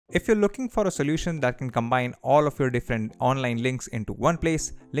If you're looking for a solution that can combine all of your different online links into one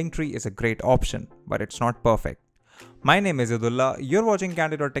place, Linktree is a great option, but it's not perfect. My name is Abdullah, you're watching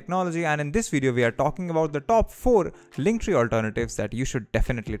Candid.Technology, and in this video we are talking about the top 4 Linktree alternatives that you should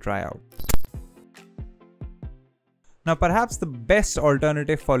definitely try out. Now perhaps the best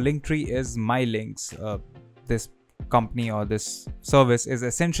alternative for Linktree is MyLinks. This company or this service is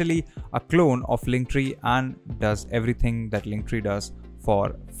essentially a clone of Linktree and does everything that Linktree does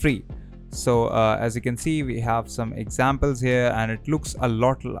for free. So as you can see, we have some examples here, and it looks a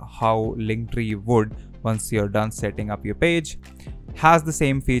lot how Linktree would once you're done setting up your page. Has the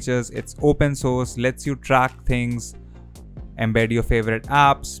same features, it's open source, lets you track things, embed your favorite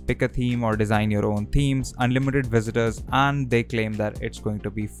apps, pick a theme or design your own themes, unlimited visitors, and they claim that it's going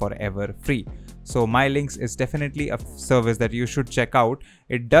to be forever free. So MyLinks is definitely a service that you should check out.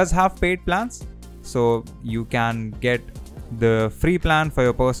 It does have paid plans, so you can get the free plan for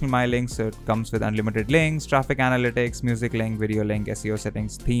your personal MyLinks. So it comes with unlimited links, traffic analytics, music link, video link, SEO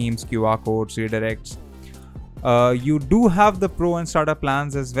settings, themes, QR codes, redirects. You do have the Pro and Starter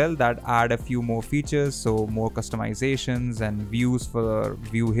plans as well that add a few more features, so more customizations and views for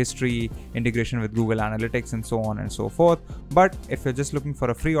view history, integration with Google Analytics, and so on and so forth. But if you're just looking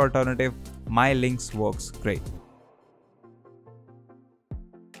for a free alternative, MyLinks works great.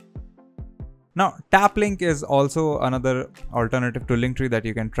 Now, Taplink is also another alternative to Linktree that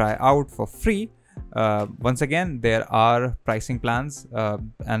you can try out for free. Once again, there are pricing plans,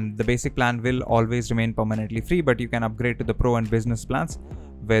 and the basic plan will always remain permanently free, but you can upgrade to the Pro and Business plans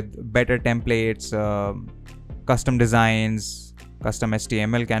with better templates, custom designs, custom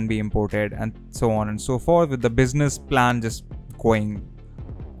HTML can be imported, and so on and so forth, with the business plan just going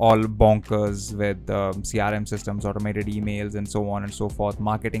all bonkers with CRM systems, automated emails, and so on and so forth,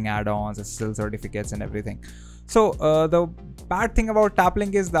 marketing add-ons, SSL certificates, and everything. So the bad thing about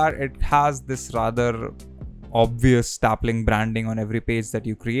Taplink is that it has this rather obvious Taplink branding on every page that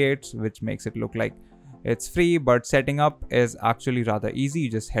you create, which makes it look like it's free, but setting up is actually rather easy. You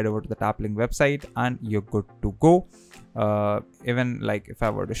just head over to the Taplink website and you're good to go. Even like if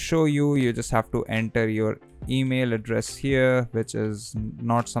I were to show you, you just have to enter your email address here, which is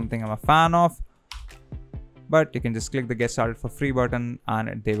not something I'm a fan of, but you can just click the get started for free button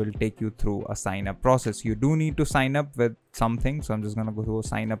and they will take you through a sign up process. You do need to sign up with something, so I'm just gonna go to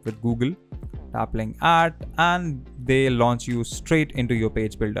sign up with Google Taplink ad, and they launch you straight into your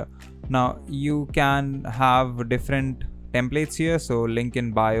page builder. Now you can have different templates here, so link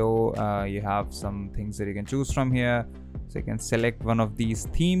in bio, you have some things that you can choose from here. So you can select one of these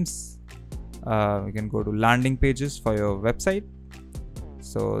themes. You can go to landing pages for your website.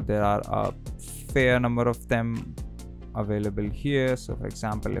 So there are a fair number of them available here. So for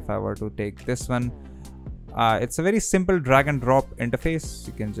example, if I were to take this one, it's a very simple drag and drop interface.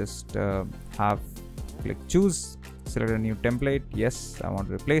 You can just click choose, select a new template. Yes, I want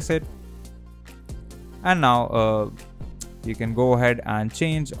to replace it. And now you can go ahead and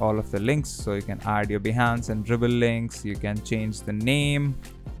change all of the links. So you can add your Behance and Dribble links. You can change the name.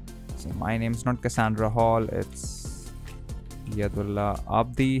 So my name's not Cassandra Hall, it's Yadullah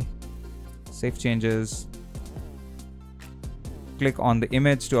Abdi. Save changes. Click on the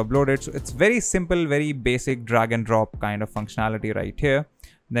image to upload it. So it's very simple, very basic drag and drop kind of functionality right here.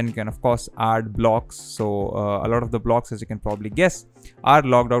 Then you can of course add blocks. So a lot of the blocks, as you can probably guess, are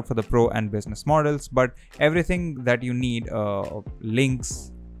logged out for the Pro and Business models, but everything that you need,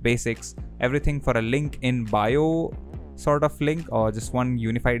 links, basics, everything for a link in bio sort of link, or just one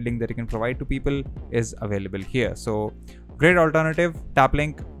unified link that you can provide to people, is available here. So great alternative,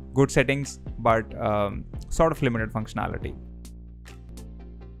 Taplink, good settings, but sort of limited functionality.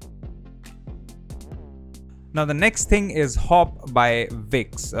 Now the next thing is Hop by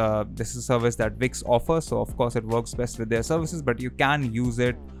Wix. This is a service that Wix offers, so of course it works best with their services, but you can use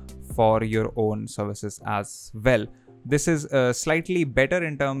it for your own services as well. This is slightly better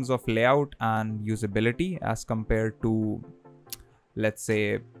in terms of layout and usability as compared to, let's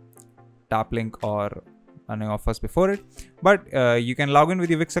say, Taplink or any of us before it. But you can log in with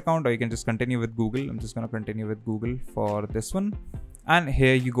your Wix account, or you can just continue with Google. I'm just going to continue with Google for this one. And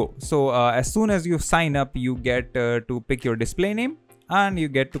here you go. So as soon as you sign up, you get to pick your display name, and you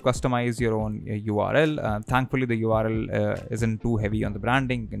get to customize your own URL. Thankfully, the URL isn't too heavy on the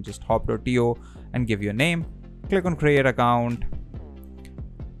branding. You can just hop.to and give your name. Click on create account,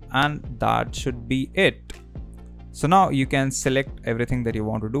 and that should be it. So now you can select everything that you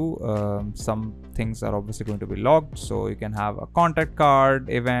want to do. Some things are obviously going to be logged, so you can have a contact card,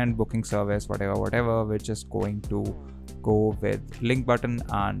 event, booking service, whatever. We're just going to go with link button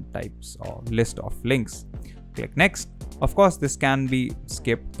and types or list of links. Click next. Of course, this can be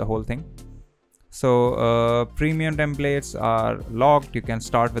skipped, the whole thing. So premium templates are locked. You can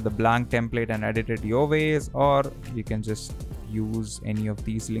start with a blank template and edit it your ways, or you can just use any of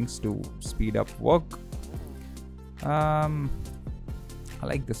these links to speed up work. I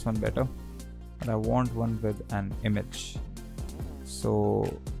like this one better, but I want one with an image.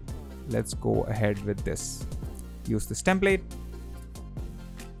 So let's go ahead with this. Use this template,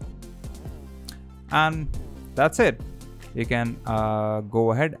 and that's it. You can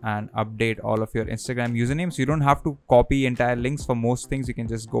go ahead and update all of your Instagram usernames. You don't have to copy entire links for most things. You can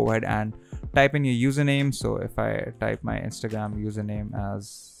just go ahead and type in your username. So if I type my Instagram username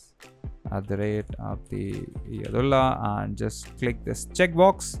as @Abdi and just click this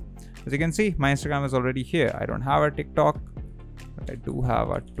checkbox, as you can see, my Instagram is already here. I don't have a TikTok, but I do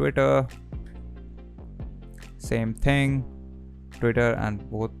have a Twitter. Same thing. Twitter, and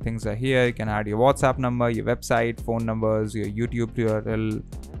both things are here. You can add your WhatsApp number, your website, phone numbers, your YouTube URL,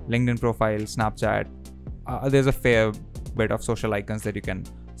 LinkedIn profile, Snapchat. There's a fair bit of social icons that you can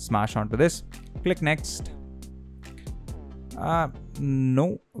smash onto this. Click next.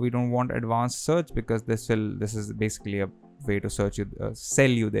 No, we don't want advanced search, because this is basically a way to search you, sell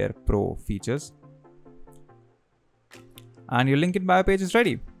you their pro features. And your link in bio page is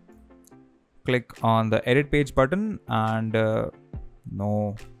ready. Click on the edit page button, and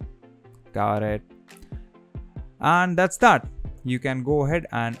no, got it. And that's that. You can go ahead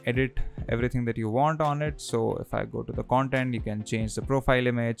and edit everything that you want on it. So if I go to the content, you can change the profile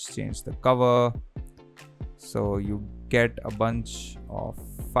image, change the cover. So you get a bunch of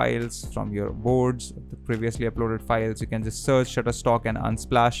files from your boards, the previously uploaded files. You can just search Shutterstock and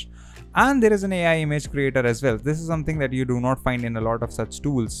Unsplash. And there is an AI image creator as well. This is something that you do not find in a lot of such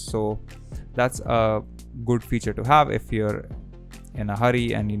tools. So that's a good feature to have if you're in a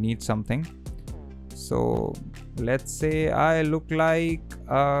hurry and you need something. So let's say I look like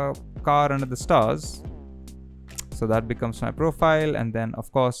a car under the stars. So that becomes my profile. And then of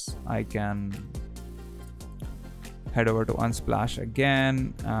course I can head over to Unsplash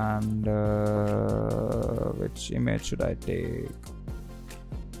again. And which image should I take?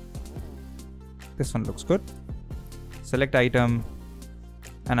 This one looks good. Select item,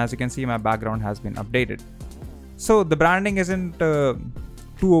 and as you can see, my background has been updated. So the branding isn't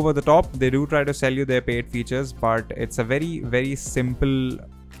too over the top. They do try to sell you their paid features, but it's a very, very simple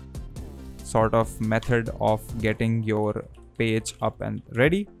sort of method of getting your page up and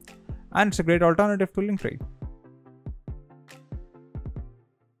ready, and it's a great alternative to Linktree.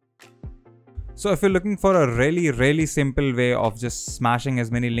 So if you're looking for a really, really simple way of just smashing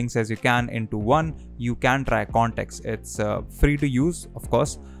as many links as you can into one, you can try Context. It's free to use, of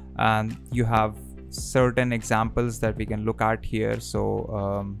course, and you have certain examples that we can look at here.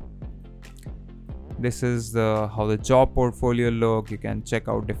 So this is how the job portfolio look. You can check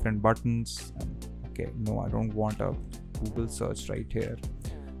out different buttons. Okay, no, I don't want a Google search right here.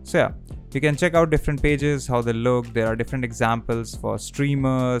 So yeah, you can check out different pages, how they look. There are different examples for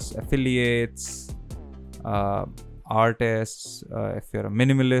streamers, affiliates, artists. If you're a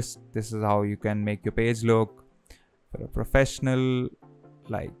minimalist, this is how you can make your page look. For a professional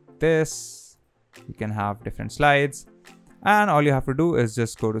like this, you can have different slides. And all you have to do is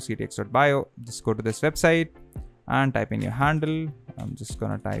just go to ctx.bio, just go to this website and type in your handle. I'm just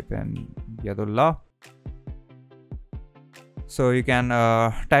gonna type in Yadullah. So you can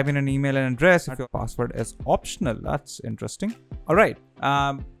type in an email and address. If your password is optional, that's interesting. All right.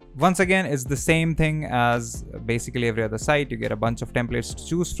 Once again, it's the same thing as basically every other site. You get a bunch of templates to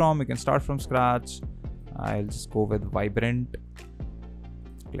choose from. You can start from scratch. I'll just go with Vibrant.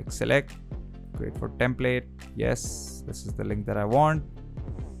 Click select. Create for template. Yes, this is the link that I want.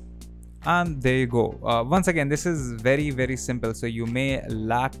 And there you go. Once again, this is very, very simple. So you may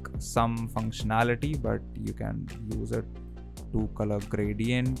lack some functionality, but you can use it to color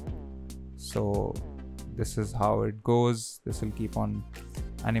gradient. So this is how it goes. This will keep on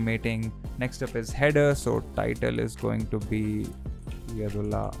animating. Next up is header. So title is going to be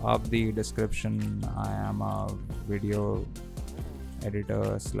Yadullah Abdi. Description, I am a video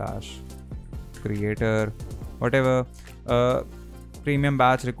editor / creator, whatever. Premium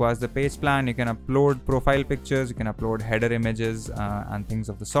batch requires the page plan. You can upload profile pictures, you can upload header images and things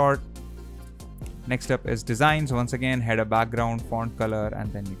of the sort. Next up is designs. Once again, header background, font color,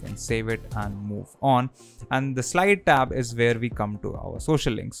 and then you can save it and move on. And the slide tab is where we come to our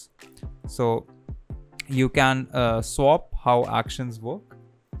social links. So you can swap how actions work.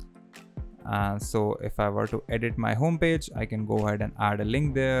 So if I were to edit my homepage, I can go ahead and add a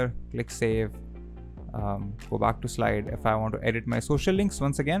link there, click save. Go back to slide. If I want to edit my social links,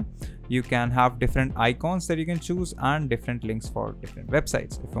 once again, you can have different icons that you can choose and different links for different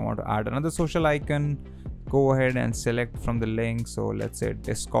websites. If you want to add another social icon, go ahead and select from the link. So let's say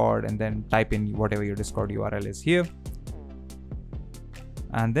Discord, and then type in whatever your Discord URL is here.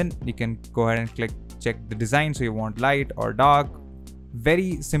 And then you can go ahead and check the design. So you want light or dark.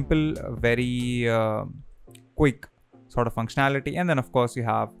 Very simple, very quick sort of functionality. And then of course you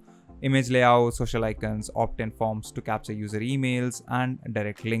have image layout, social icons, opt-in forms to capture user emails, and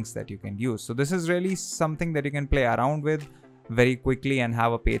direct links that you can use. So this is really something that you can play around with very quickly and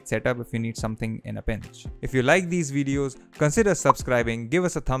have a page setup if you need something in a pinch. If you like these videos, consider subscribing, give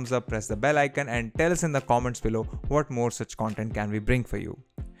us a thumbs up, press the bell icon, and tell us in the comments below what more such content can we bring for you.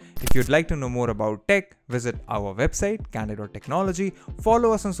 If you'd like to know more about tech, visit our website, Candid.Technology,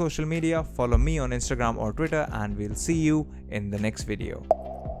 follow us on social media, follow me on Instagram or Twitter, and we'll see you in the next video.